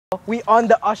We on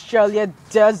the Australia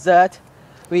desert.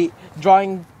 We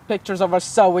drawing pictures of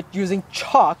ourselves with using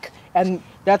chalk, and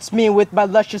that's me with my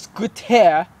luscious good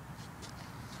hair.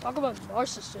 Talk about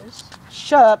narcissists.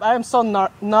 Shut up! I am so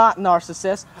not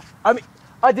narcissist. I mean,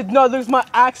 I did not lose my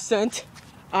accent.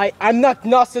 I'm not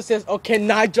narcissist. Okay,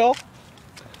 Nigel.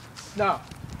 Now,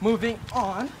 moving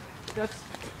on.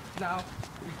 Now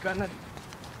we're gonna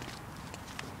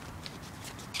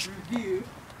review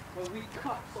what we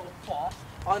caught so far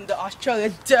on the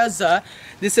Australian desert.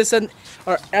 This is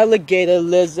our alligator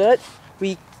lizard.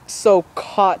 We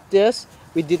caught this.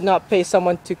 We did not pay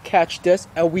someone to catch this,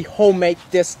 and we homemade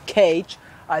this cage.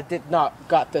 I did not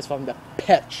got this from the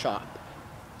pet shop.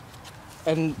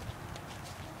 And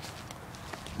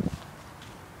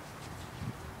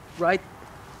right,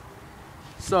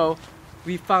 so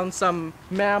we found some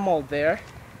mammal there,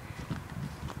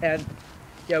 and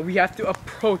yeah, we have to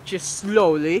approach it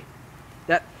slowly.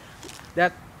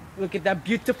 Look at that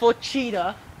beautiful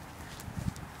cheetah.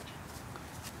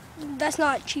 That's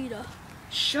not cheetah.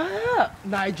 Shut up,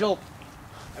 Nigel.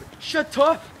 Shut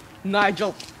up,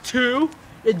 Nigel. Two?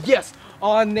 And yes,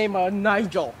 our name are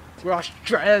Nigel. We're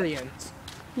Australians.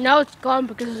 Now it's gone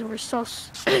because we're so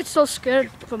it's so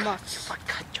scared from us. You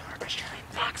forgot your Australian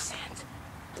accent.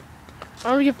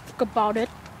 I don't give a fuck about it.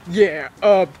 Yeah,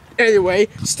 anyway,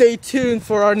 stay tuned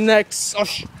for our next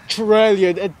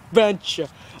Australian adventure.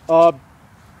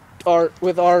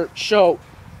 With our show,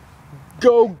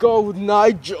 Go Go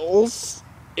Nigels-ish.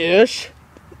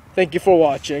 Thank you for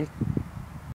watching.